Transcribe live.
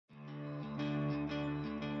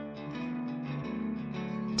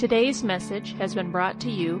Today's message has been brought to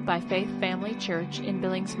you by Faith Family Church in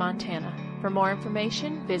Billings, Montana. For more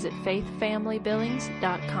information, visit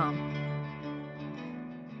faithfamilybillings.com.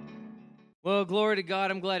 Well, glory to God.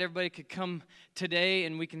 I'm glad everybody could come today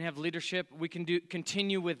and we can have leadership. We can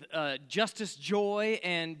continue with justice, joy,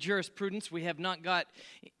 and jurisprudence. We have not got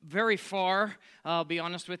very far, I'll be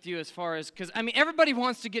honest with you, as far as, because, everybody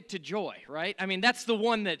wants to get to joy, right? That's the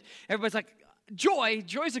one that everybody's like,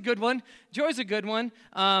 joy's a good one. Joy's a good one.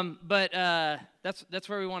 But that's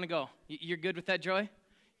where we want to go. You're good with that, Joy?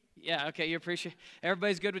 Yeah, okay, you appreciate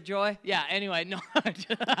everybody's good with joy? Yeah, anyway, no.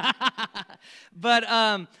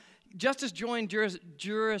 But justice, joy, and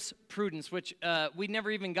jurisprudence, which we never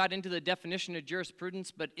even got into the definition of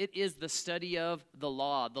jurisprudence, but it is the study of the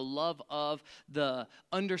law, the love of, the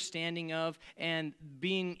understanding of, and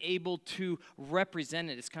being able to represent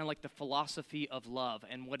it. It's kind of like the philosophy of love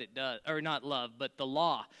and what it does, or not love, but the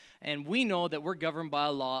law. And we know that we're governed by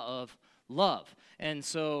a law of love. And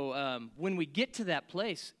so when we get to that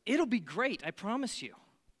place, it'll be great, I promise you.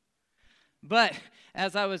 But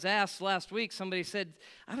as I was asked last week, somebody said,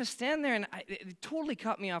 I was standing there and it totally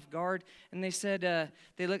caught me off guard. And they said,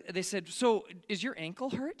 they said, so is your ankle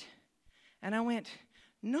hurt? And I went,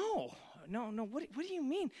 no, what do you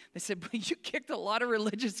mean? They said, but you kicked a lot of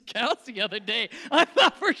religious cows the other day. I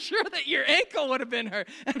thought for sure that your ankle would have been hurt.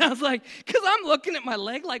 And I was like, because I'm looking at my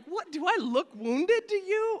leg like, what, do I look wounded to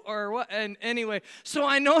you? Or what? And anyway, so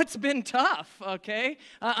I know it's been tough, okay?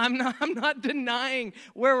 I'm not denying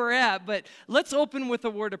where we're at, but let's open with a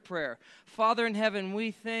word of prayer. Father in heaven,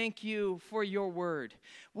 we thank you for your word.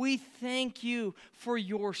 We thank you for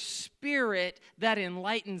your Spirit that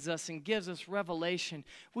enlightens us and gives us revelation.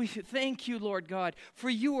 We thank you, Lord God, for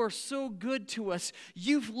you are so good to us.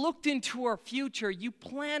 You've looked into our future. You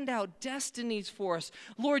planned out destinies for us.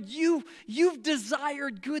 Lord, you've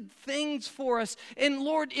desired good things for us. And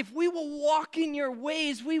Lord, if we will walk in your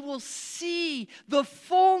ways, we will see the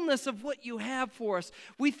fullness of what you have for us.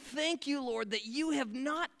 We thank you, Lord, that you have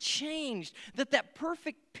not changed, that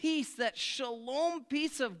perfect peace, that shalom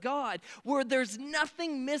peace of God, where there's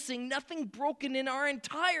nothing missing, nothing broken in our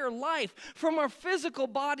entire life, from our physical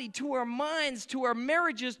body to our minds, to our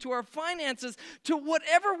marriages, to our finances, to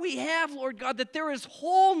whatever we have, Lord God, that there is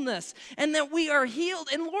wholeness and that we are healed.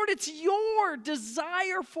 And Lord, it's your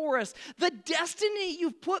desire for us, the destiny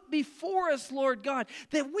you've put before us, Lord God,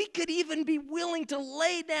 that we could even be willing to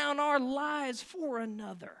lay down our lives for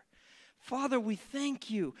another. Father, we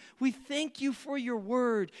thank you. We thank you for your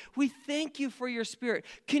word. We thank you for your Spirit.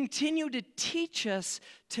 Continue to teach us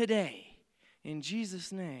today. In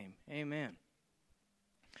Jesus' name, amen.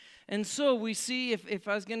 And so we see, if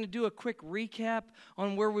I was going to do a quick recap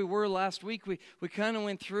on where we were last week, we kind of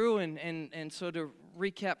went through, and so to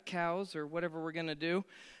recap cows or whatever we're going to do,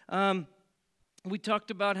 we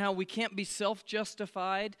talked about how we can't be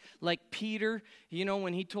self-justified like Peter,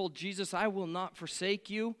 when he told Jesus, I will not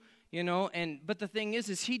forsake you. But the thing is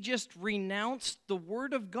he just renounced the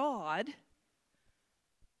word of God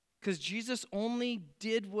because Jesus only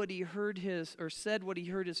did what he heard said what he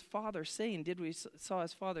heard his Father say and did what he saw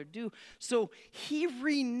his Father do. So he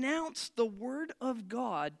renounced the word of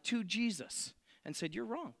God to Jesus and said, you're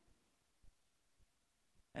wrong.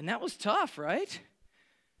 And that was tough, right?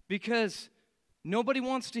 Because nobody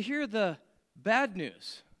wants to hear the bad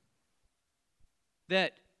news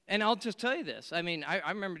and I'll just tell you this. I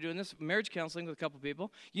remember doing this marriage counseling with a couple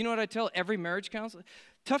people. You know what I tell every marriage counselor?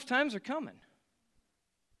 Tough times are coming.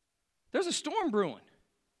 There's a storm brewing.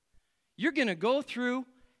 You're going to go through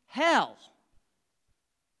hell.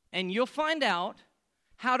 And you'll find out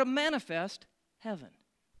how to manifest heaven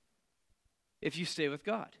if you stay with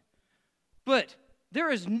God. But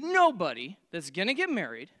there is nobody that's going to get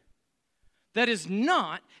married that is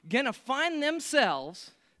not going to find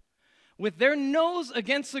themselves with their nose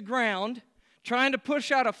against the ground, trying to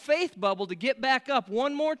push out a faith bubble to get back up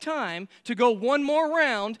one more time, to go one more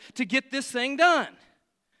round to get this thing done.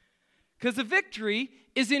 Because the victory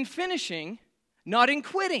is in finishing, not in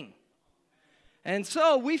quitting. And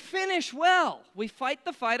so we finish well. We fight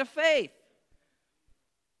the fight of faith.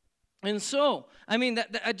 And so,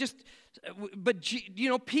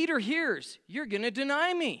 Peter hears, you're going to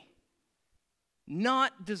deny me.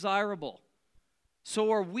 Not desirable.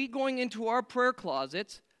 So are we going into our prayer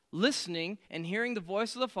closets, listening and hearing the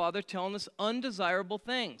voice of the Father telling us undesirable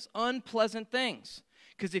things, unpleasant things?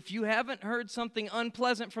 Because if you haven't heard something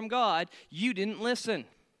unpleasant from God, you didn't listen.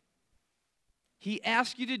 He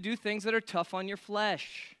asks you to do things that are tough on your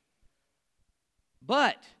flesh.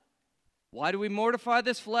 But why do we mortify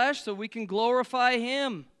this flesh? So we can glorify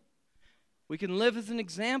Him. We can live as an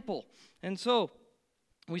example. And so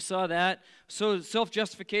We saw that. So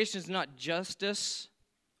self-justification is not justice.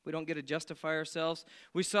 We don't get to justify ourselves.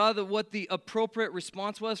 We saw that what the appropriate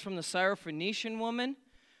response was from the Syrophoenician woman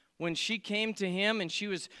when she came to him and she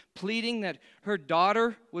was pleading that her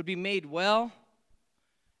daughter would be made well,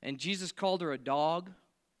 and Jesus called her a dog.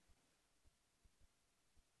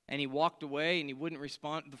 And he walked away and he wouldn't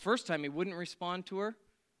respond. The first time he wouldn't respond to her,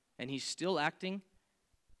 and he's still acting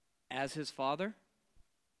as his father.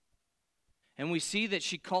 And we see that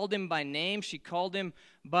she called him by name. She called him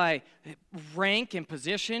by rank and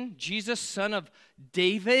position. Jesus, son of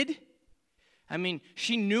David. I mean,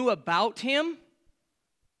 she knew about him.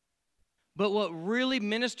 But what really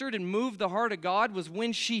ministered and moved the heart of God was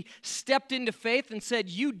when she stepped into faith and said,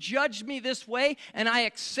 you judged me this way, and I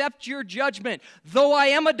accept your judgment. Though I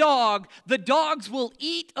am a dog, the dogs will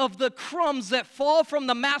eat of the crumbs that fall from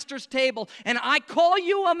the master's table. And I call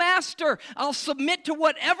you a master. I'll submit to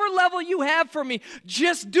whatever level you have for me.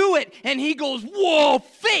 Just do it. And he goes, whoa,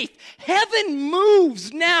 faith. Heaven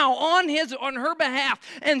moves now on her behalf.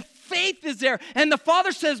 And faith is there. And the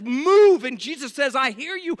Father says, move. And Jesus says, I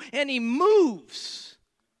hear you. And he moves.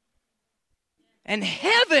 And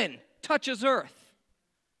heaven touches earth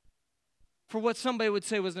for what somebody would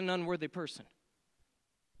say was an unworthy person.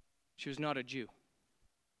 She was not a Jew.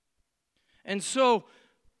 And so,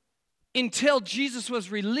 until Jesus was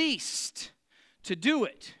released to do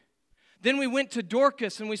it, then we went to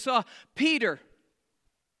Dorcas and we saw Peter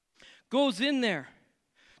goes in there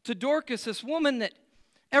to Dorcas, this woman that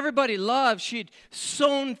everybody loved. She'd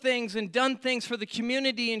sown things and done things for the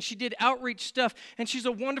community, and she did outreach stuff, and she's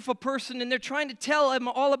a wonderful person, and they're trying to tell him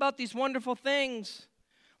all about these wonderful things.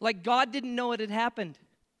 Like God didn't know it had happened,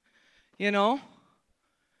 you know?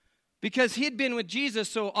 Because he had been with Jesus,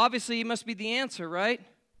 so obviously he must be the answer, right?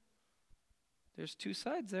 There's two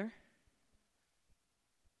sides there.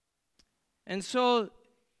 And so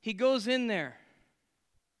he goes in there,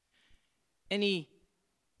 and he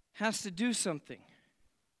has to do something.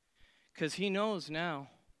 Because he knows now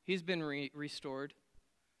he's been restored.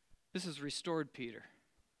 This is restored Peter.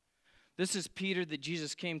 This is Peter that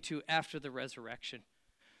Jesus came to after the resurrection.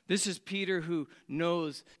 This is Peter who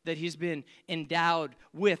knows that he's been endowed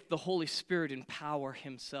with the Holy Spirit and power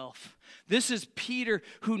himself. This is Peter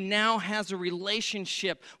who now has a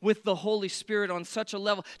relationship with the Holy Spirit on such a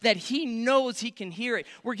level that he knows he can hear it.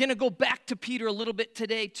 We're going to go back to Peter a little bit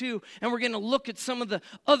today too, and we're going to look at some of the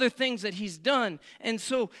other things that he's done. And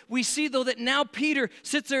so we see though that now Peter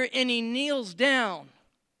sits there and he kneels down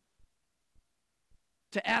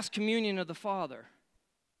to ask communion of the Father.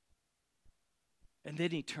 And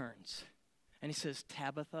then he turns and he says,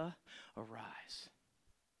 Tabitha, arise.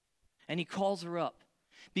 And he calls her up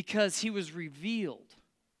because he was revealed.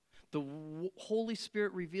 The Holy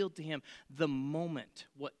Spirit revealed to him the moment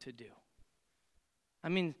what to do. I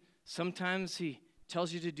mean, sometimes he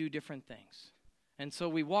tells you to do different things. And so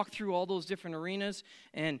we walk through all those different arenas,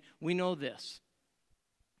 and we know this.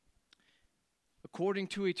 According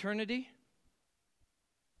to eternity,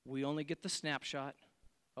 we only get the snapshot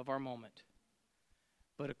of our moment.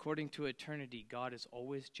 But according to eternity, God is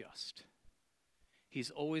always just.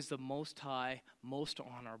 He's always the most high, most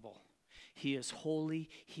honorable. He is holy,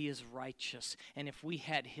 he is righteous. And if we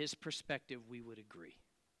had his perspective, we would agree.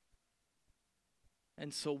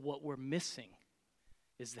 And so what we're missing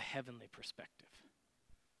is the heavenly perspective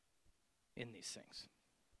in these things.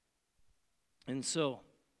 And so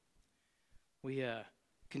we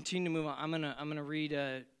continue to move on. I'm gonna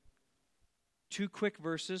read 2 quick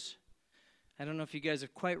verses. I don't know if you guys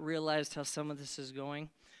have quite realized how some of this is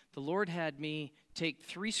going. The Lord had me take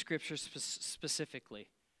 3 scriptures specifically,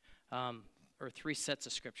 or 3 sets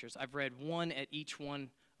of scriptures. I've read 1 at each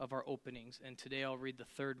one of our openings, and today I'll read the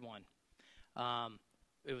 3rd one.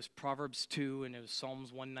 It was Proverbs 2, and it was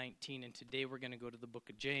Psalms 119, and today we're going to go to the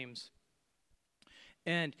book of James.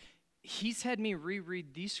 And he's had me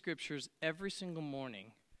reread these scriptures every single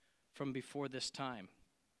morning from before this time.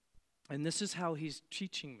 And this is how he's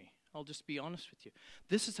teaching me. I'll just be honest with you.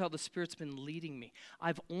 This is how the Spirit's been leading me.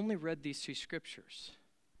 I've only read these 2 scriptures.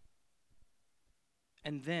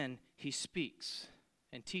 And then he speaks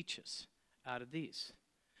and teaches out of these.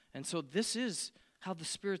 And so this is how the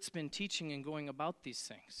Spirit's been teaching and going about these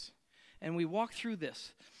things. And we walk through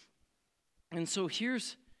this. And so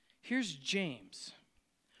here's James.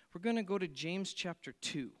 We're going to go to James chapter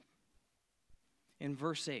 2 in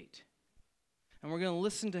verse 8. And we're going to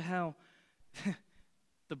listen to how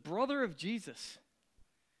the brother of Jesus,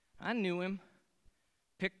 I knew him,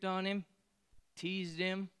 picked on him, teased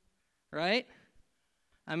him, right?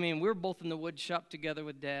 I mean, we were both in the wood shop together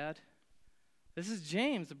with Dad. This is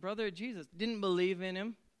James, the brother of Jesus. Didn't believe in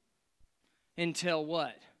him. until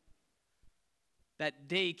what? That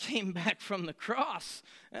day he came back from the cross.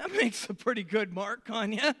 That makes a pretty good mark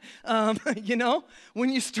on you. When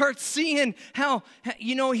you start seeing how,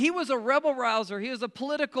 he was a rebel rouser. He was a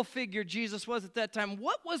political figure, Jesus was at that time.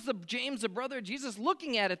 What was James, the brother of Jesus,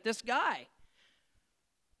 looking at this guy?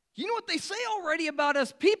 You know what they say already about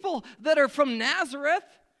us people that are from Nazareth?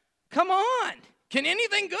 Come on. Can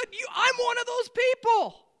anything good? I'm one of those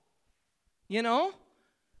people.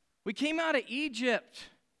 We came out of Egypt.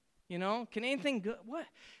 Can anything good? What?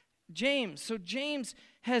 James. So James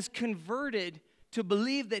has converted to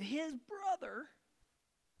believe that his brother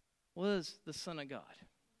was the Son of God.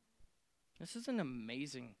 This is an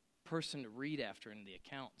amazing person to read after in the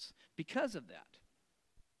accounts because of that.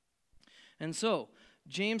 And so,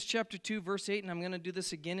 James chapter 2, verse 8, and I'm going to do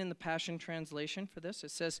this again in the Passion Translation for this.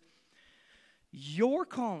 It says, your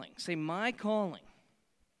calling, say my calling.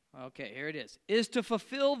 Okay, here it is to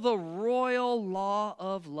fulfill the royal law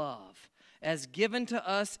of love as given to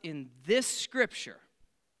us in this scripture.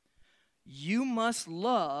 You must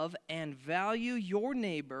love and value your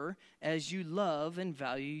neighbor as you love and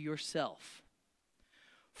value yourself.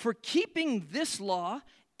 For keeping this law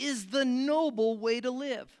is the noble way to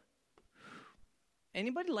live.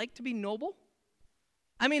 Anybody like to be noble?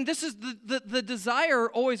 I mean, this is the desire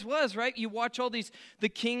always was, right? You watch all these, the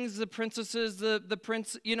kings, the princesses, the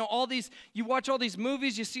prince, all these, you watch all these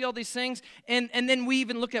movies, you see all these things, and then we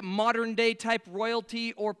even look at modern day type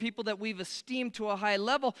royalty or people that we've esteemed to a high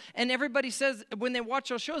level, and everybody says when they watch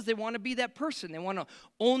those shows, they want to be that person. They want to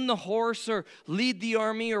own the horse or lead the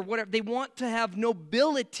army or whatever. They want to have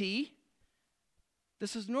nobility.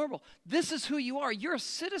 This is normal. This is who you are. You're a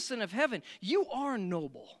citizen of heaven. You are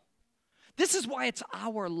noble. This is why it's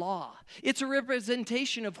our law. It's a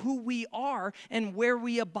representation of who we are and where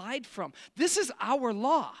we abide from. This is our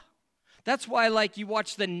law. That's why, you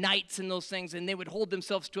watch the knights and those things, and they would hold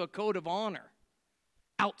themselves to a code of honor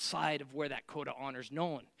outside of where that code of honor is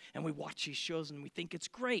known. And we watch these shows, and we think it's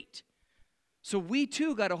great. So we,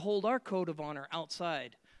 too, got to hold our code of honor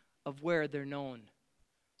outside of where they're known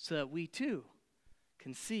so that we, too,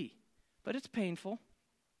 can see. But it's painful.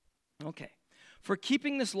 Okay. For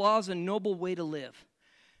keeping this law is a noble way to live.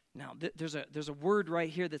 Now, there's a word right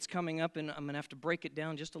here that's coming up, and I'm going to have to break it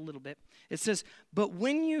down just a little bit. It says, but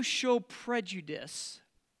when you show prejudice,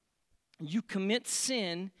 you commit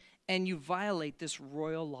sin, and you violate this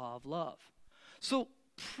royal law of love. So,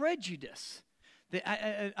 prejudice,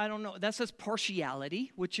 I don't know, that says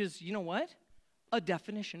partiality, which is, you know what? A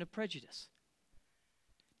definition of prejudice.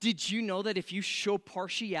 Did you know that if you show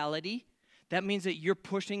partiality, that means that you're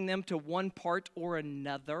pushing them to one part or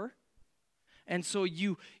another? And so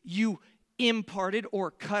you imparted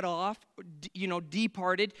or cut off,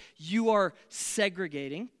 departed. You are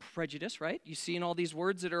segregating, prejudice, right? You see in all these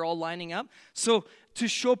words that are all lining up. So to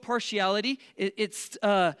show partiality, it's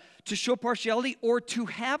to show partiality or to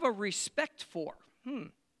have a respect for.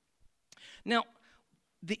 Now,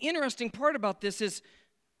 the interesting part about this is,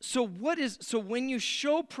 so when you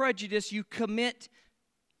show prejudice, you commit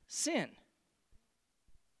sin.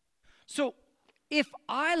 So if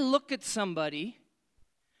I look at somebody,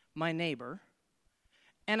 my neighbor,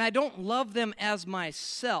 and I don't love them as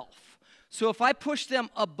myself, so if I push them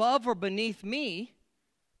above or beneath me,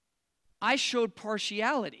 I showed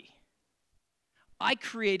partiality. I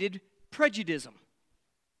created prejudice.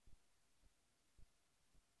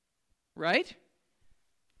 Right?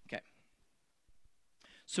 Okay.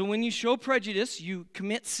 So when you show prejudice, you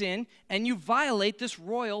commit sin, and you violate this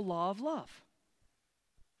royal law of love.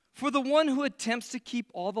 For the one who attempts to keep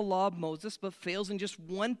all the law of Moses but fails in just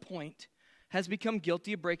one point has become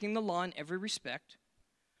guilty of breaking the law in every respect.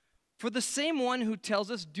 For the same one who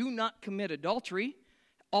tells us do not commit adultery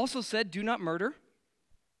also said do not murder.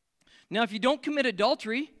 Now if you don't commit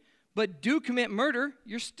adultery but do commit murder,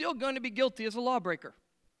 you're still going to be guilty as a lawbreaker.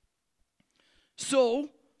 So,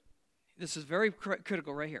 this is very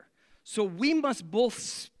critical right here. So we must both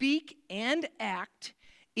speak and act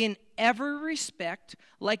in every respect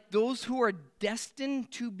like those who are destined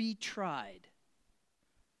to be tried.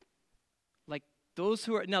 Like those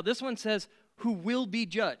who are, now this one says, who will be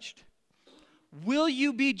judged. Will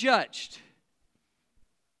you be judged?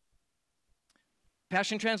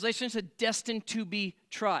 Passion Translation said destined to be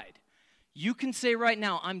tried. You can say right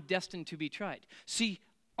now, I'm destined to be tried. See,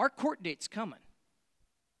 our court date's coming.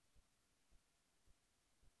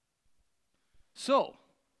 So,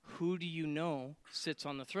 who do you know sits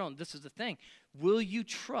on the throne? This is the thing. Will you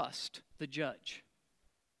trust the judge?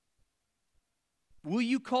 Will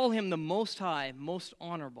you call him the most high, most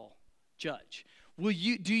honorable judge? Do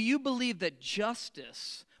you believe that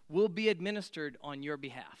justice will be administered on your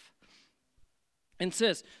behalf? And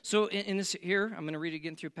says, so in this here, I'm going to read it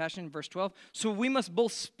again through Passion, verse 12. So we must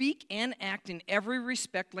both speak and act in every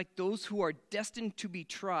respect like those who are destined to be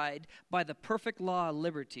tried by the perfect law of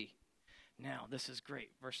liberty. Now, this is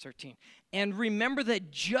great, verse 13. And remember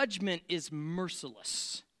that judgment is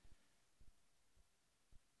merciless.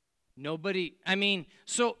 Nobody, I mean,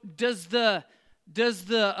 so does the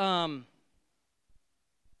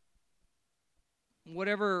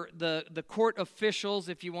whatever the court officials,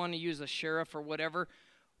 if you want to use a sheriff or whatever,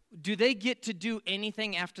 do they get to do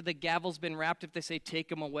anything after the gavel's been wrapped if they say take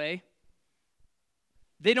him away?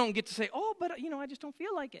 They don't get to say, oh, but I just don't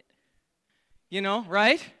feel like it.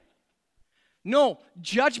 Right? No,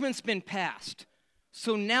 judgment's been passed.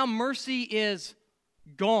 So now mercy is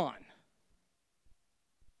gone.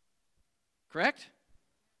 Correct?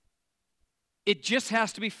 It just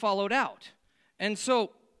has to be followed out. And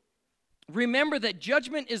so remember that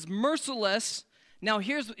judgment is merciless. Now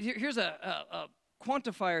here's a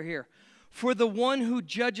quantifier here. For the one who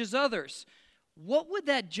judges others. What would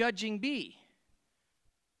that judging be?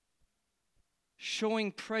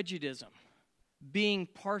 Showing prejudice, being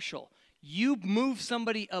partial. You move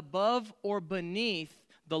somebody above or beneath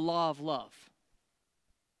the law of love.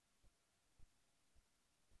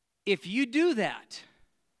 If you do that,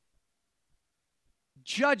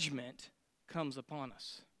 judgment comes upon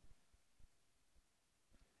us.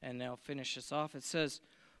 And now finish this off. It says,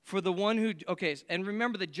 for the one who, and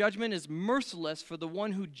remember the judgment is merciless for the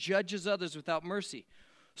one who judges others without mercy.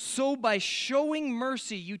 So by showing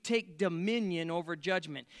mercy, you take dominion over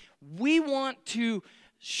judgment. We want to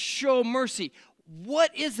show mercy.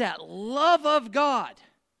 What is that? Love of God.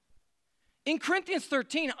 In Corinthians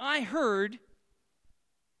 13, I heard,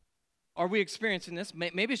 are we experiencing this?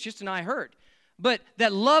 Maybe it's just an I heard. But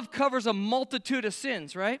that love covers a multitude of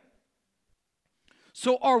sins, right?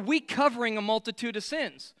 So are we covering a multitude of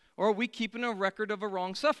sins? Or are we keeping a record of a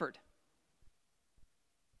wrong suffered?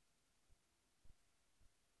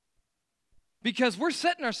 Because we're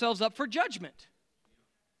setting ourselves up for judgment.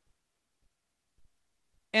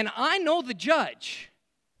 And I know the judge.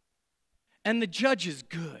 And the judge is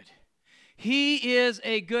good. He is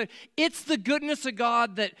it's the goodness of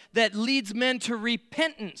God that leads men to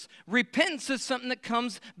repentance. Repentance is something that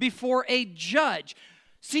comes before a judge.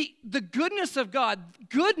 See, the goodness of God,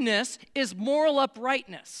 goodness is moral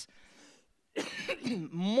uprightness.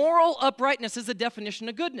 Moral uprightness is a definition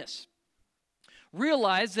of goodness.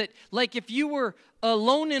 Realize that, like if you were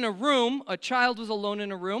alone in a room, a child was alone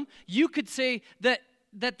in a room, you could say that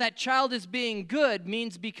child is being good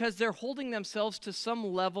means because they're holding themselves to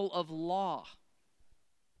some level of law.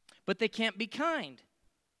 But they can't be kind.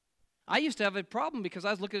 I used to have a problem because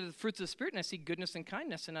I was looking at the fruits of the Spirit and I see goodness and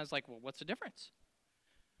kindness and I was like, well, what's the difference?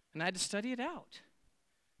 And I had to study it out.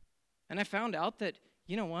 And I found out that,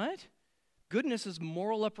 you know what? Goodness is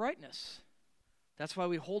moral uprightness. That's why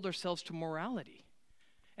we hold ourselves to morality.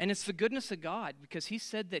 And it's the goodness of God because he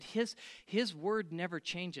said that his word never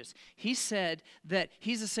changes. He said that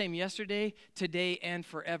he's the same yesterday, today, and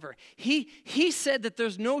forever. He said that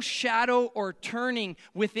there's no shadow or turning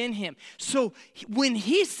within him. So when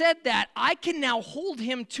he said that, I can now hold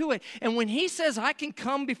him to it. And when he says I can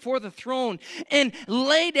come before the throne and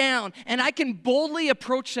lay down and I can boldly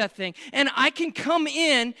approach that thing and I can come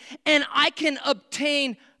in and I can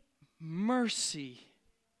obtain mercy.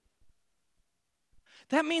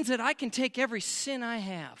 That means that I can take every sin I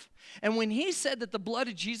have. And when he said that the blood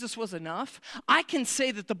of Jesus was enough, I can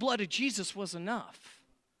say that the blood of Jesus was enough.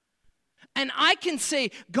 And I can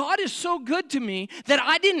say, God is so good to me that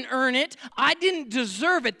I didn't earn it. I didn't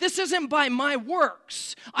deserve it. This isn't by my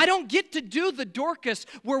works. I don't get to do the Dorcas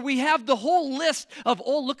where we have the whole list of,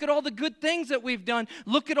 oh, look at all the good things that we've done.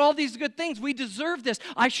 Look at all these good things. We deserve this.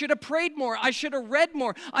 I should have prayed more. I should have read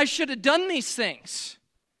more. I should have done these things.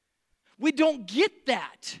 We don't get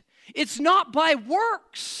that. It's not by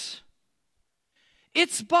works.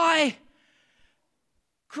 It's by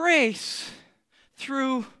grace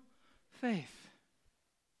through faith.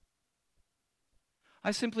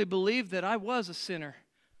 I simply believe that I was a sinner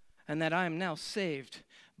and that I am now saved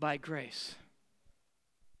by grace.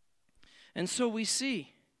 And so we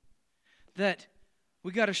see that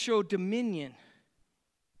we got to show dominion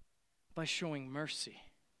by showing mercy.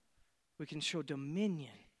 We can show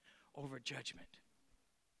dominion over judgment.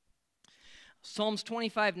 Psalms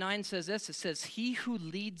 25:9 says this. It says, he who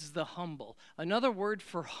leads the humble. Another word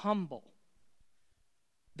for humble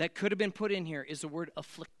that could have been put in here is the word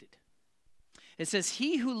afflicted. It says,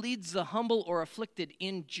 he who leads the humble or afflicted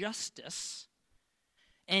in justice,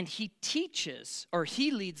 and he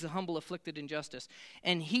leads the humble afflicted in justice,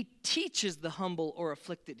 and he teaches the humble or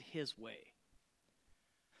afflicted his way.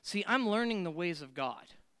 See, I'm learning the ways of God.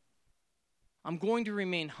 I'm going to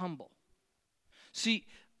remain humble. See,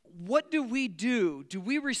 what do we do? Do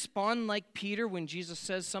we respond like Peter when Jesus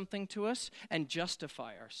says something to us and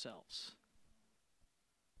justify ourselves?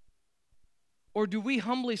 Or do we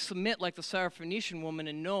humbly submit like the Syrophoenician woman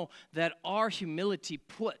and know that our humility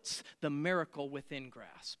puts the miracle within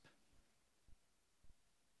grasp?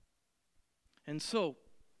 And so,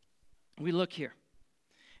 we look here.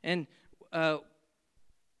 And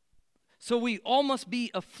so we all must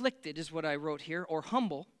be afflicted, is what I wrote here, or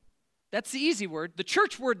humble. That's the easy word. The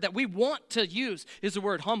church word that we want to use is the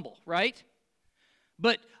word humble, right?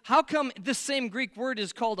 But how come this same Greek word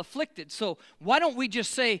is called afflicted? So why don't we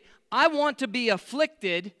just say, I want to be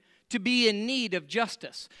afflicted to be in need of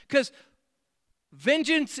justice? Because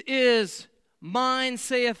vengeance is mine,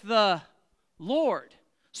 saith the Lord.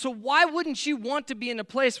 So why wouldn't you want to be in a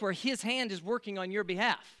place where his hand is working on your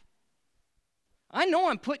behalf? I know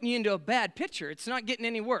I'm putting you into a bad picture. It's not getting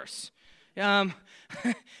any worse.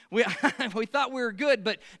 We thought we were good,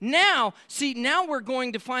 but now we're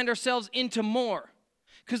going to find ourselves into more.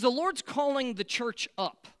 Because the Lord's calling the church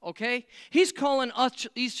up, okay? He's calling us,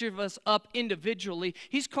 each of us up individually.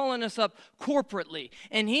 He's calling us up corporately.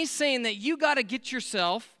 And he's saying that you got to get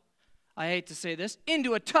yourself, I hate to say this,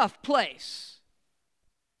 into a tough place.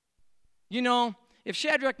 You know, if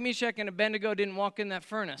Shadrach, Meshach, and Abednego didn't walk in that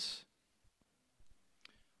furnace,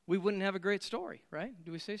 we wouldn't have a great story, right?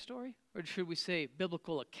 Do we say story? Or should we say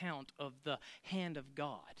biblical account of the hand of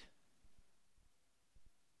God?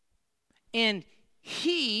 And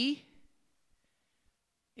he,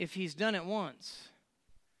 if he's done it once,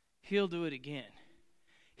 he'll do it again.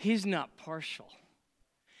 He's not partial.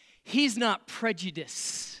 He's not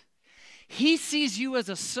prejudiced. He sees you as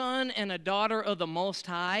a son and a daughter of the Most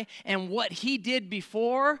High, and what he did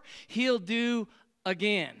before, he'll do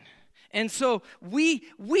again. And so we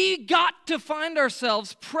got to find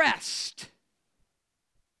ourselves pressed,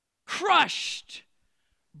 crushed,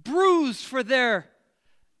 bruised for their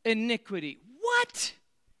iniquity. What?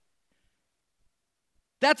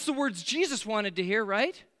 That's the words Jesus wanted to hear,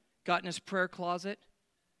 right? Got in his prayer closet.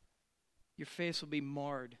 Your face will be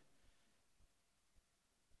marred.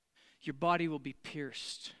 Your body will be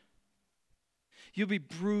pierced. You'll be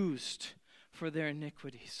bruised for their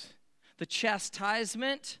iniquities. The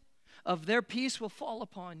chastisement of their peace will fall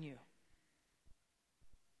upon you.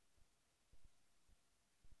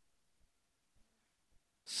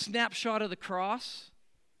 Snapshot of the cross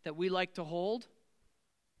that we like to hold,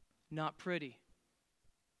 not pretty.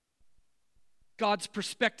 God's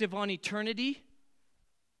perspective on eternity,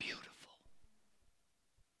 beautiful.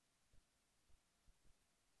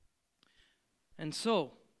 And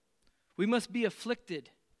so, we must be afflicted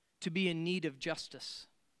to be in need of justice.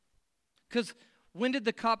 Because when did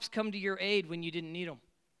the cops come to your aid when you didn't need them?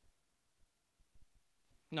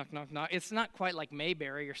 Knock, knock, knock. It's not quite like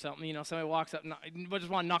Mayberry or something. You know, somebody walks up, we just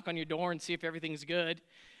want to knock on your door and see if everything's good.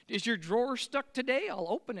 Is your drawer stuck today? I'll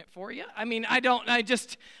open it for you. I mean, I don't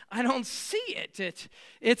see it.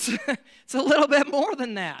 It's a little bit more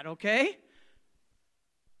than that, okay?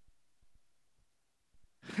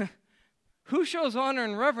 Who shows honor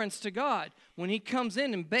and reverence to God when he comes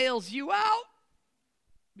in and bails you out?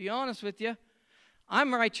 Be honest with you.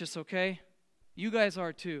 I'm righteous, okay? You guys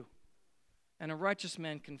are too. And a righteous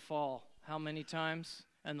man can fall how many times?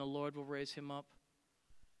 And the Lord will raise him up.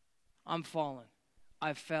 I'm fallen.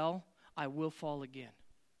 I fell. I will fall again.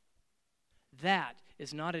 That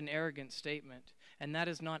is not an arrogant statement, and that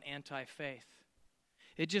is not anti-faith.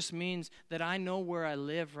 It just means that I know where I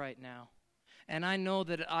live right now. And I know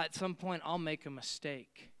that at some point I'll make a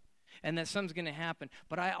mistake and that something's going to happen.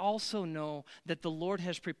 But I also know that the Lord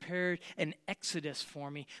has prepared an exodus for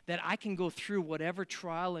me, that I can go through whatever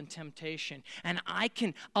trial and temptation, and I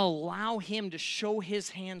can allow him to show his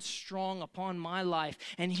hand strong upon my life,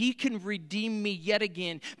 and he can redeem me yet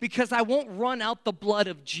again, because I won't run out the blood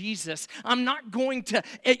of Jesus. I'm not going to,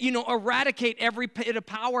 eradicate every bit of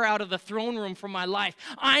power out of the throne room from my life.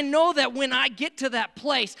 I know that when I get to that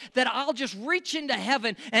place, that I'll just reach into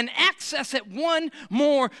heaven and access it one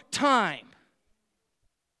more time.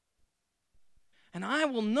 And I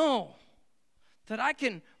will know that I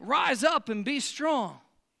can rise up and be strong.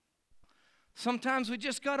 Sometimes we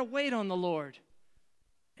just got to wait on the Lord,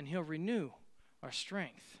 and he'll renew our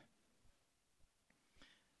strength.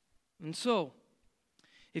 And so,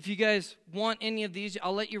 if you guys want any of these,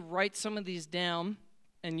 I'll let you write some of these down,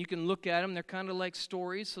 and you can look at them. They're kind of like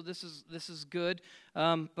stories, so this is good.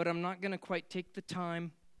 But I'm not going to quite take the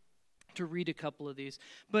time to read a couple of these.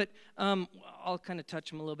 But I'll kind of touch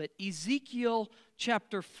them a little bit. Ezekiel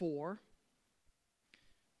chapter 4.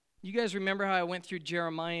 You guys remember how I went through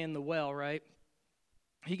Jeremiah in the well, right?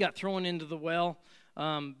 He got thrown into the well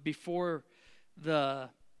before the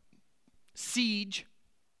siege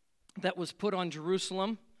that was put on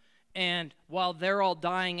Jerusalem. And while they're all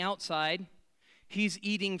dying outside, he's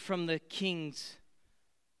eating from the king's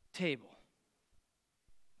table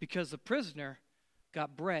because the prisoner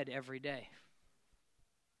got bread every day.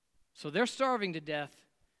 So they're starving to death,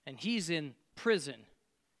 and he's in prison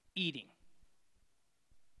eating.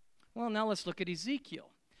 Well, now let's look at Ezekiel.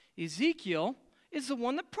 Ezekiel is the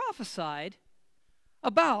one that prophesied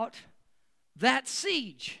about that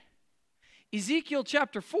siege. Ezekiel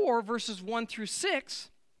chapter 4, verses 1 through 6,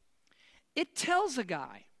 it tells a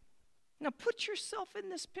guy. Now put yourself in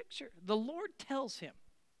this picture. The Lord tells him,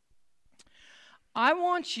 I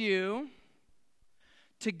want you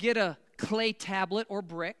to get a clay tablet or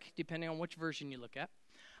brick, depending on which version you look at.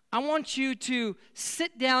 I want you to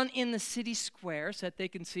sit down in the city square so that they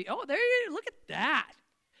can see, oh, there you go, look at that.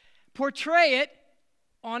 Portray it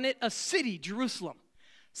on it a city, Jerusalem.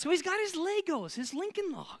 So he's got his Legos, his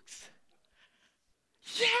Lincoln Logs.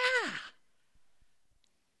 Yeah.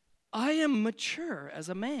 I am mature as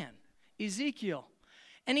a man, Ezekiel.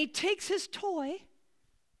 And he takes his toy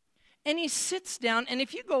and he sits down. And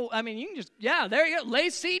if you go, I mean, you can just, yeah, there you go, lay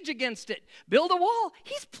siege against it. Build a wall.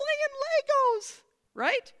 He's playing Legos,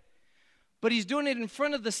 right? But he's doing it in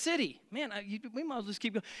front of the city. Man, we might as well just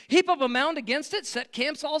keep going. Heap up a mound against it, set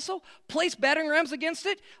camps also, place battering rams against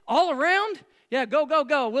it, all around. Yeah, go, go,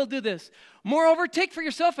 go, we'll do this. Moreover, take for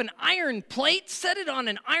yourself an iron plate, set it on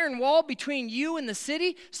an iron wall between you and the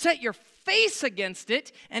city, set your face against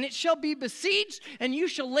it, and it shall be besieged, and you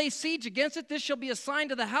shall lay siege against it. This shall be a sign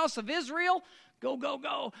to the house of Israel. Go, go,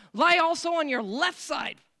 go. Lie also on your left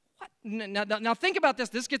side. What? Now think about this.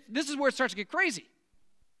 This is where it starts to get crazy.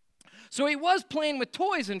 So he was playing with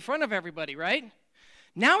toys in front of everybody, right?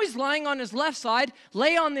 Now he's lying on his left side.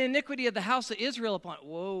 Lay on the iniquity of the house of Israel upon it.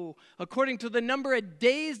 Whoa. According to the number of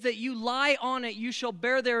days that you lie on it, you shall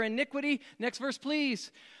bear their iniquity. Next verse,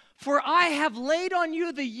 please. For I have laid on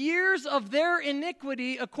you the years of their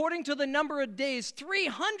iniquity according to the number of days,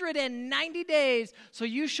 390 days. So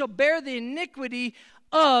you shall bear the iniquity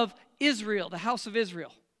of Israel, the house of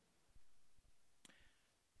Israel.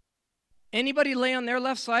 Anybody lay on their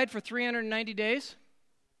left side for 390 days?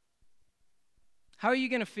 How are you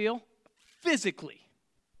going to feel physically?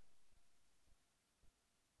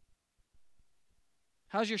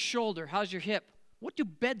 How's your shoulder? How's your hip? What do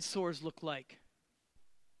bed sores look like?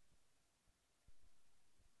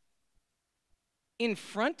 In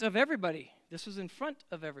front of everybody. This was in front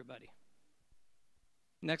of everybody.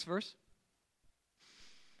 Next verse.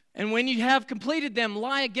 And when you have completed them,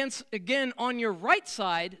 lie again on your right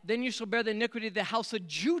side, then you shall bear the iniquity of the house of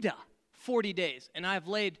Judah 40 days. And I have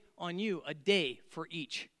laid on you a day for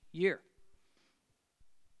each year.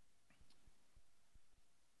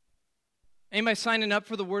 Anybody signing up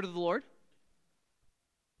for the word of the Lord?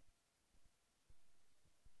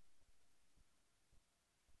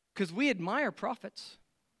 Because we admire prophets.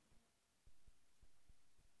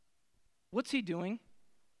 What's he doing?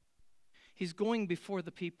 He's going before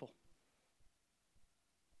the people.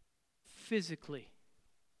 Physically.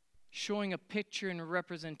 Showing a picture and a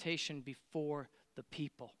representation before the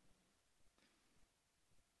people.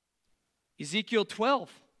 Ezekiel 12,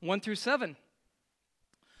 1 through 7.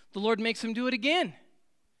 The Lord makes him do it again.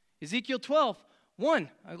 Ezekiel 12, 1.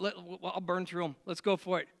 I'll burn through them. Let's go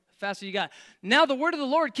for it. Faster you got. Now the word of the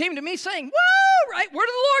Lord came to me saying, woo, right? Word of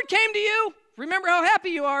the Lord came to you. Remember how happy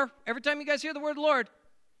you are every time you guys hear the word of the Lord.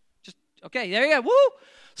 Just, okay, there you go. Woo.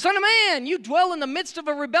 Son of man, you dwell in the midst of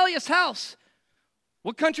a rebellious house.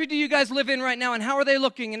 What country do you guys live in right now, and how are they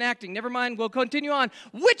looking and acting? Never mind, we'll continue on.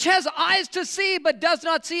 Which has eyes to see, but does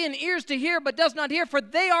not see, and ears to hear, but does not hear, for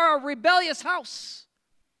they are a rebellious house.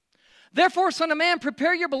 Therefore, son of man,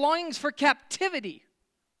 prepare your belongings for captivity.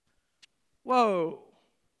 Whoa.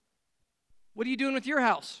 What are you doing with your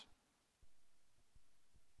house?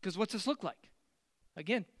 Because what's this look like?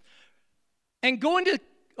 Again. And go into,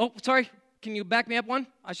 oh, sorry, can you back me up one?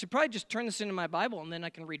 I should probably just turn this into my Bible, and then I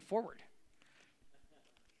can read forward.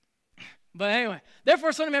 But anyway,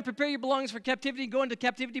 therefore, son of man, prepare your belongings for captivity. Go into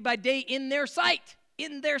captivity by day in their sight.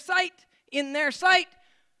 In their sight. In their sight.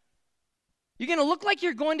 You're going to look like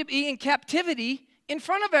you're going to be in captivity in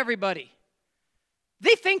front of everybody.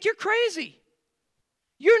 They think you're crazy.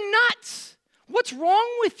 You're nuts. What's wrong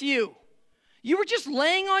with you? You were just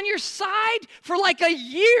laying on your side for like a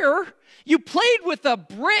year. You played with a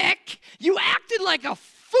brick. You acted like a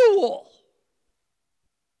fool.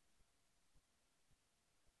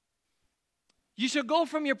 You shall go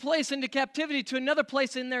from your place into captivity to another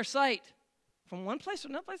place in their sight. from one place to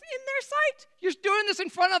another place in their sight. You're doing this in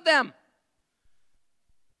front of them.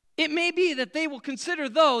 It may be that they will consider,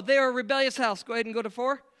 though, they are a rebellious house. Go ahead and go to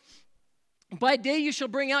 4. By day you shall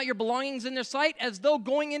bring out your belongings in their sight as though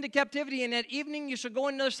going into captivity, and at evening you shall go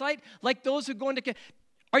into their sight like those who go into captivity.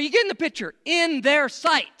 Are you getting the picture? In their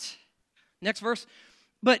sight. Next verse.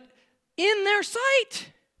 But in their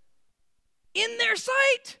sight. In their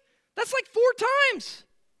sight. That's like 4 times.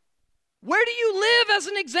 Where do you live as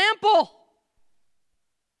an example?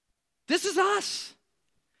 This is us.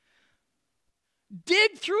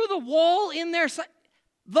 Dig through the wall in their sight.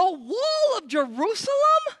 The wall of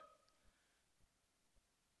Jerusalem?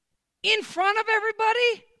 In front of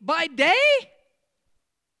everybody? By day?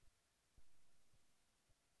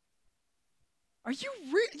 Are you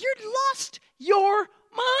you're lost your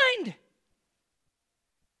mind?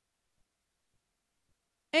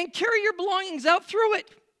 And carry your belongings out through it.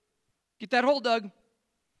 Get that hole, Doug.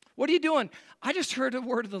 What are you doing? I just heard the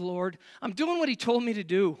word of the Lord. I'm doing what he told me to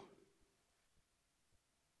do.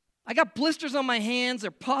 I got blisters on my hands.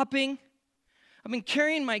 They're popping. I've been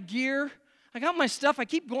carrying my gear. I got my stuff. I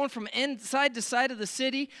keep going from side to side of the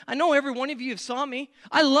city. I know every one of you have saw me.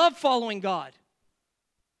 I love following God.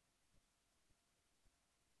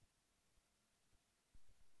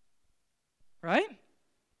 Right?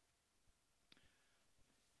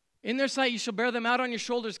 In their sight you shall bear them out on your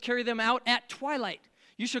shoulders, carry them out at twilight.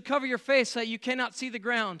 You shall cover your face so that you cannot see the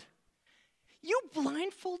ground. You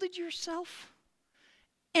blindfolded yourself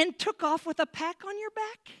and took off with a pack on your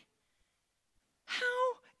back? How?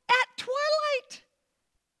 At twilight.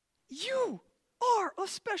 You are a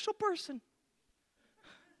special person.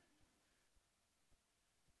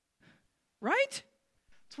 Right?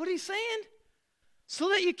 That's what he's saying. So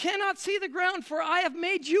that you cannot see the ground, for I have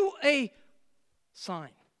made you a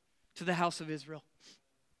sign to the house of Israel.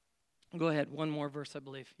 Go ahead, one more verse, I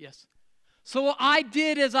believe. Yes. So I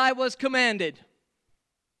did as I was commanded.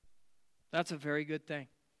 That's a very good thing.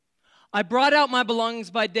 I brought out my belongings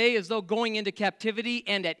by day as though going into captivity,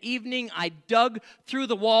 and at evening I dug through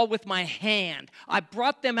the wall with my hand. I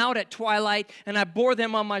brought them out at twilight, and I bore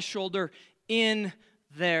them on my shoulder in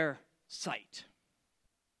their sight.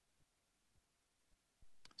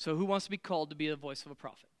 So who wants to be called to be the voice of a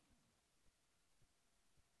prophet?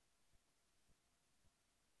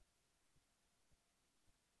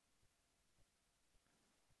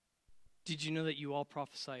 Did you know that you all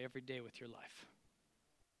prophesy every day with your life?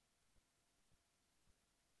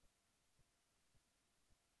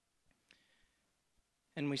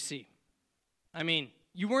 And we see. I mean,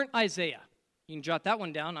 you weren't Isaiah. You can jot that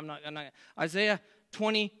one down. I'm not Isaiah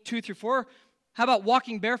 22 through 4. How about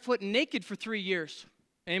walking barefoot and naked for 3 years?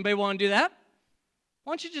 Anybody want to do that?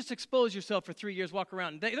 Why don't you just expose yourself for 3 years, walk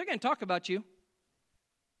around? They're going to talk about you.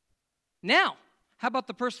 Now, how about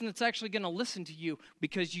the person that's actually going to listen to you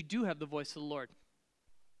because you do have the voice of the Lord?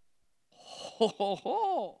 Ho, ho,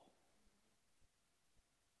 ho.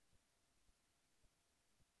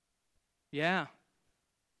 Yeah.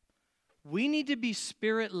 We need to be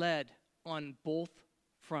Spirit-led on both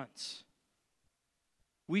fronts.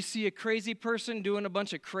 We see a crazy person doing a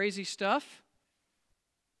bunch of crazy stuff.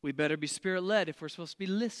 We better be Spirit-led if we're supposed to be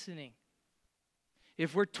listening.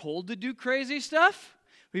 If we're told to do crazy stuff,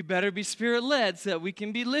 we better be Spirit-led so that we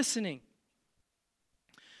can be listening.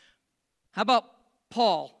 How about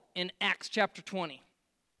Paul in Acts chapter 20?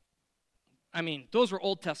 I mean, those were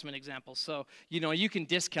Old Testament examples, so, you can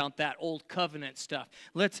discount that Old Covenant stuff.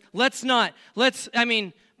 But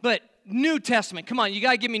New Testament, come on, you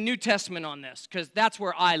got to give me New Testament on this, because that's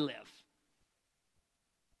where I live.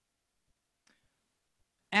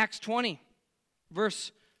 Acts 20,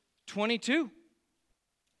 verse 22.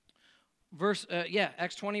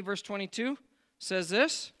 Acts 20, verse 22 says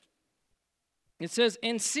this. It says,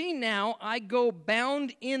 "And see now, I go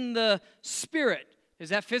bound in the Spirit." Is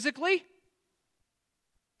that physically?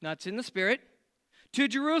 No, it's in the Spirit. "To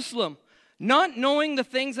Jerusalem, not knowing the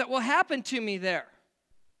things that will happen to me there."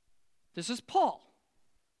 This is Paul.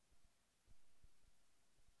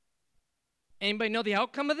 Anybody know the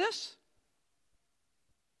outcome of this?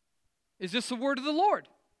 Is this the word of the Lord?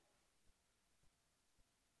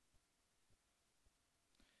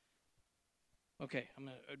 Okay, I'm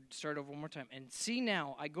going to start over one more time. "And see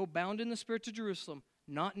now, I go bound in the Spirit to Jerusalem,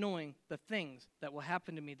 not knowing the things that will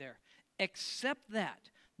happen to me there, except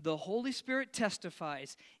that the Holy Spirit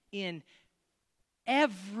testifies in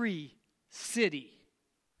every city,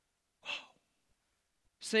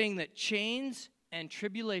 saying that chains and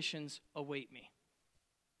tribulations await me."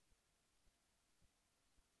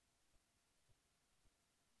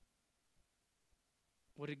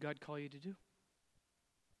 What did God call you to do?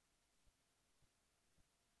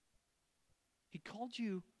 called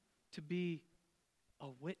you to be a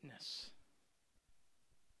witness.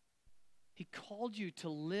 He called you to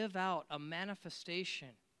live out a manifestation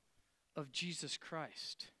of Jesus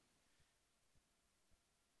Christ.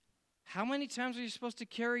 How many times are you supposed to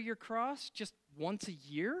carry your cross? Just once a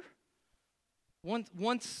year?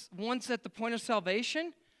 Once at the point of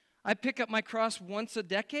salvation? I pick up my cross once a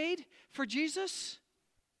decade for Jesus?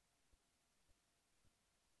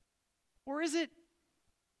 Or is it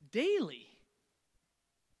daily?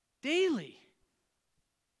 Daily.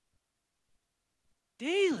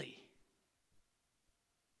 Daily.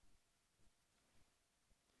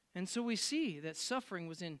 And so we see that suffering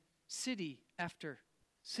was in city after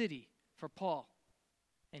city for Paul,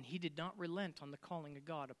 and he did not relent on the calling of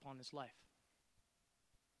God upon his life.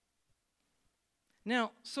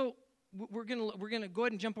 Now, so we're gonna go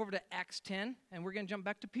ahead and jump over to Acts 10, and we're gonna jump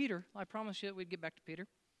back to Peter. I promised you that we'd get back to Peter.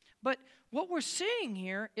 But what we're seeing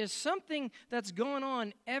here is something that's going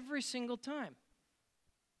on every single time.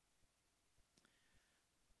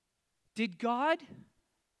 Did God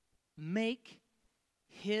make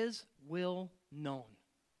His will known?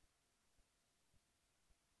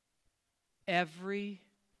 Every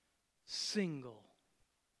single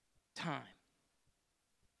time.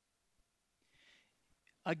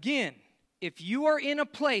 Again, if you are in a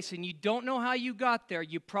place and you don't know how you got there,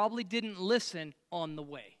 you probably didn't listen on the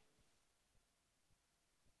way.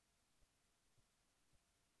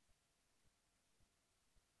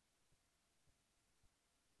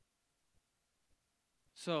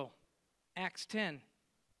 So, Acts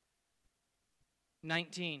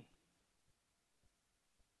 10:19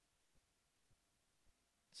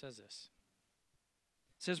 says this.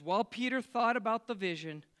 It says, while Peter thought about the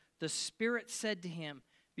vision, the Spirit said to him,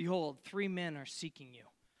 behold, 3 men are seeking you.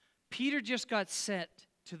 Peter just got sent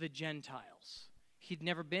to the Gentiles. He'd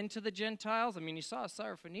never been to the Gentiles. I mean, he saw a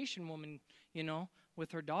Syrophoenician woman,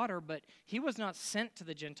 with her daughter, but he was not sent to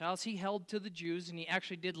the Gentiles. He held to the Jews, and he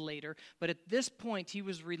actually did later. But at this point, he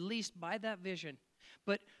was released by that vision.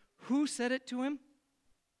 But who said it to him?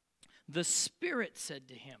 The Spirit said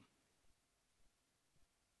to him.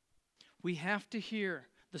 We have to hear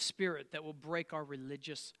the Spirit that will break our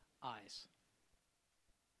religious eyes.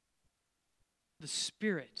 The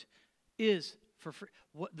Spirit is for free.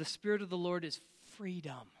 What the Spirit of the Lord is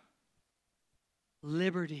freedom,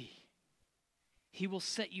 liberty. He will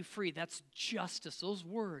set you free. That's justice. Those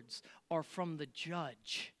words are from the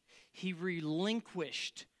judge. He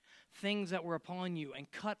relinquished things that were upon you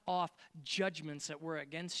and cut off judgments that were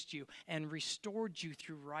against you and restored you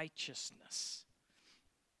through righteousness.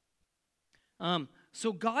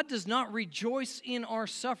 So God does not rejoice in our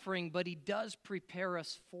suffering, but He does prepare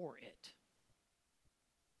us for it.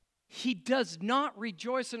 He does not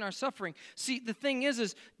rejoice in our suffering. See, the thing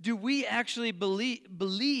is do we actually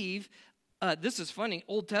believe this is funny,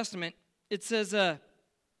 Old Testament, it says, I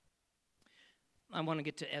want to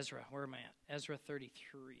get to Ezra. Where am I at? Ezra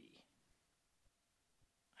 33.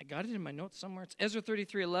 I got it in my notes somewhere. It's Ezra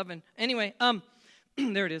 33:11. Anyway,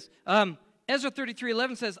 there it is. Ezra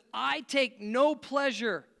 33:11 says, I take no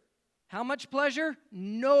pleasure. How much pleasure?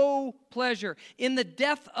 No pleasure in the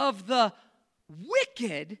death of the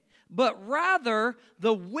wicked, but rather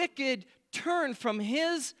the wicked turn from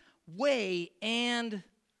his way and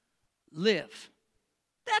live.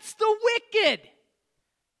 That's the wicked.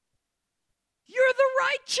 You're the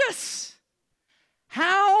righteous.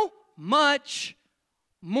 How much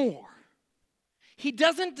more? He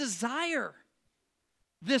doesn't desire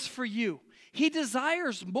this for you. He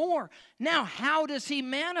desires more. Now, how does He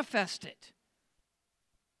manifest it?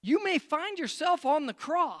 You may find yourself on the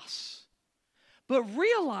cross, but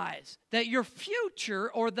realize that your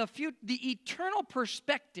future or the eternal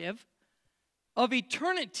perspective of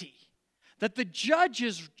eternity, that the judge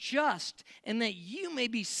is just and that you may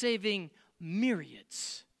be saving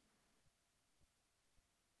myriads.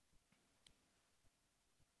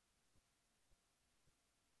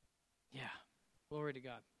 Yeah, glory to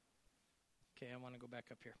God. Okay, I want to go back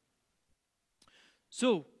up here.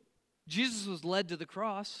 So, Jesus was led to the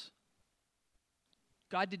cross.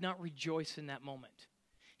 God did not rejoice in that moment.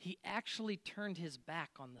 He actually turned His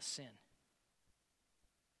back on the sin.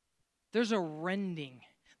 There's a rending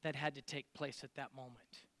that had to take place at that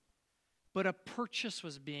moment. But a purchase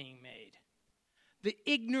was being made. The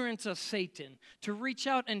ignorance of Satan to reach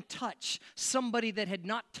out and touch somebody that had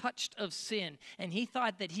not touched of sin, and he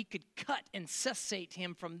thought that he could cut and cessate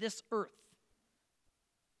him from this earth,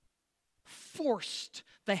 forced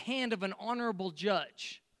the hand of an honorable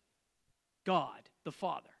judge, God the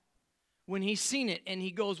Father. When He's seen it and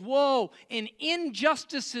He goes, whoa, an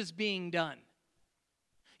injustice is being done.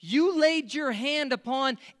 You laid your hand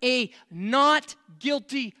upon a not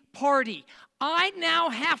guilty party. I now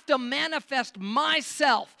have to manifest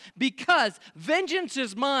myself because vengeance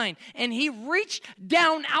is mine. And he reached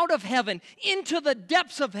down out of heaven into the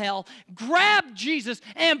depths of hell, grabbed Jesus,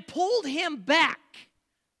 and pulled him back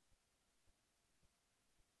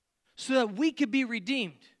so that we could be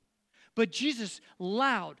redeemed. But Jesus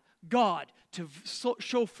allowed God to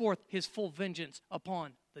show forth his full vengeance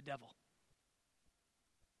upon the devil.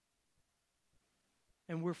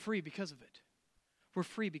 And we're free because of it. We're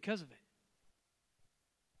free because of it.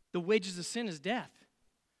 The wages of sin is death.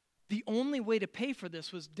 The only way to pay for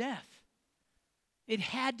this was death. It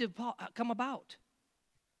had to come about.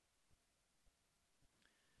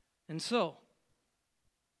 And so,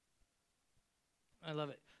 I love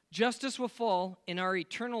it. Justice will fall in our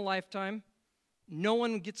eternal lifetime. No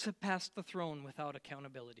one gets past the throne without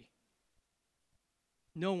accountability.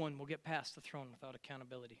 No one will get past the throne without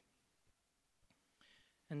accountability.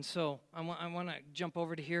 And so, I want to jump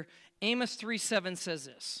over to here. Amos 3:7 says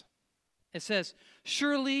this. It says,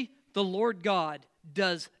 surely the Lord God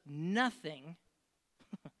does nothing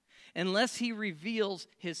unless he reveals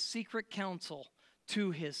his secret counsel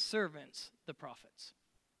to his servants, the prophets.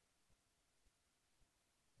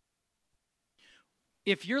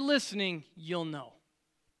 If you're listening, you'll know.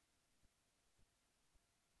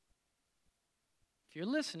 If you're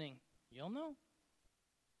listening, you'll know.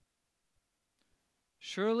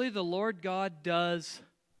 Surely the Lord God does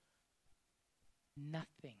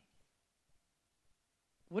nothing.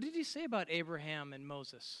 What did he say about Abraham and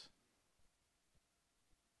Moses?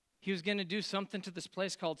 He was going to do something to this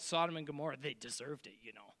place called Sodom and Gomorrah. They deserved it,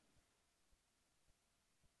 you know.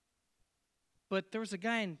 But there was a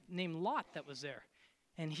guy named Lot that was there.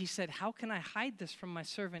 And he said, how can I hide this from my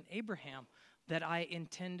servant Abraham that I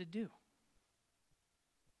intend to do?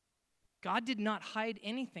 God did not hide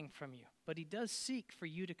anything from you, but he does seek for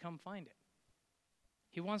you to come find it.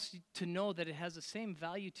 He wants you to know that it has the same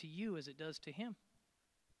value to you as it does to him.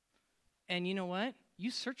 And you know what?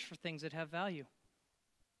 You search for things that have value.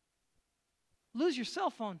 Lose your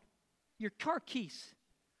cell phone, your car keys,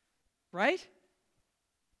 right?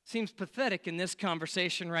 Seems pathetic in this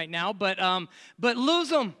conversation right now, but lose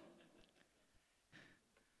them.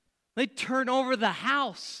 They turn over the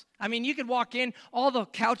house. I mean, you could walk in, all the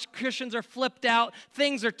couch cushions are flipped out,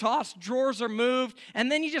 things are tossed, drawers are moved, and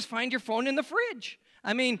then you just find your phone in the fridge.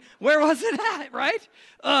 I mean, where was it at, right?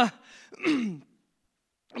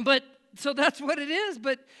 But, so that's what it is,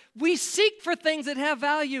 but we seek for things that have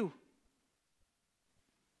value.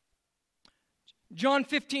 John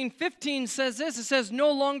 15:15 says this, it says,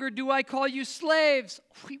 no longer do I call you slaves.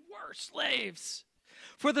 We were slaves.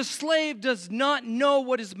 For the slave does not know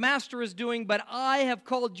what his master is doing, but I have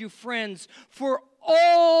called you friends. For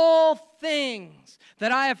all things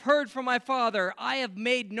that I have heard from my Father, I have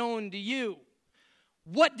made known to you.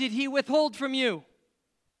 What did he withhold from you?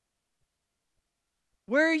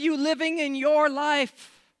 Where are you living in your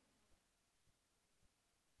life?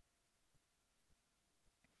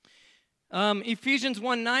 Ephesians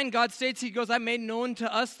 1:9, God states, he goes, I made known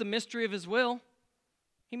to us the mystery of his will.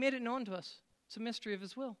 He made it known to us. It's a mystery of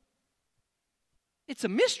his will. It's a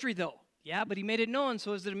mystery, though. Yeah, but he made it known,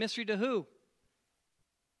 so is it a mystery to who?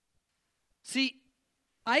 See,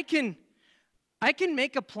 I can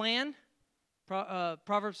make a plan.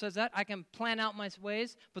 Proverbs says that. I can plan out my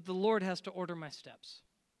ways, but the Lord has to order my steps.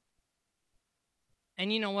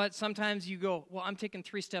 And you know what? Sometimes you go, well, I'm taking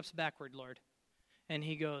 3 steps backward, Lord. And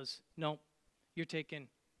he goes, no, you're taking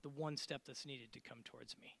the 1 step that's needed to come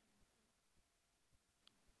towards me.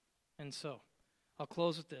 And so, I'll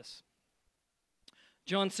close with this.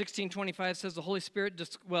 John 16:25 says the Holy Spirit,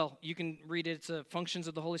 you can read it, it's functions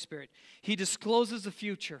of the Holy Spirit. He discloses the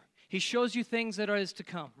future. He shows you things that are to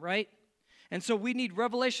come, right? And so we need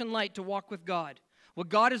revelation light to walk with God. What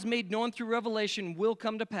God has made known through revelation will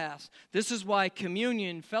come to pass. This is why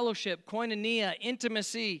communion, fellowship, koinonia,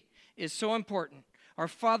 intimacy is so important. Our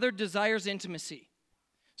Father desires intimacy.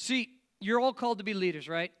 See, you're all called to be leaders,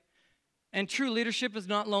 right? And true leadership is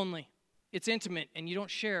not lonely. It's intimate, and you don't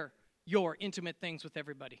share your intimate things with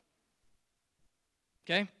everybody.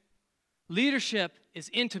 Okay? Leadership is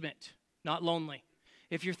intimate, not lonely.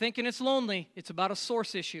 If you're thinking it's lonely, it's about a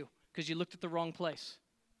source issue because you looked at the wrong place.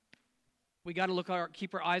 We got to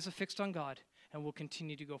keep our eyes fixed on God, and we'll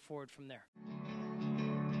continue to go forward from there.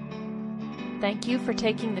 Thank you for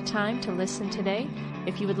taking the time to listen today.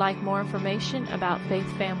 If you would like more information about Faith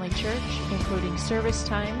Family Church, including service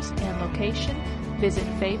times and location, visit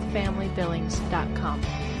faithfamilybillings.com.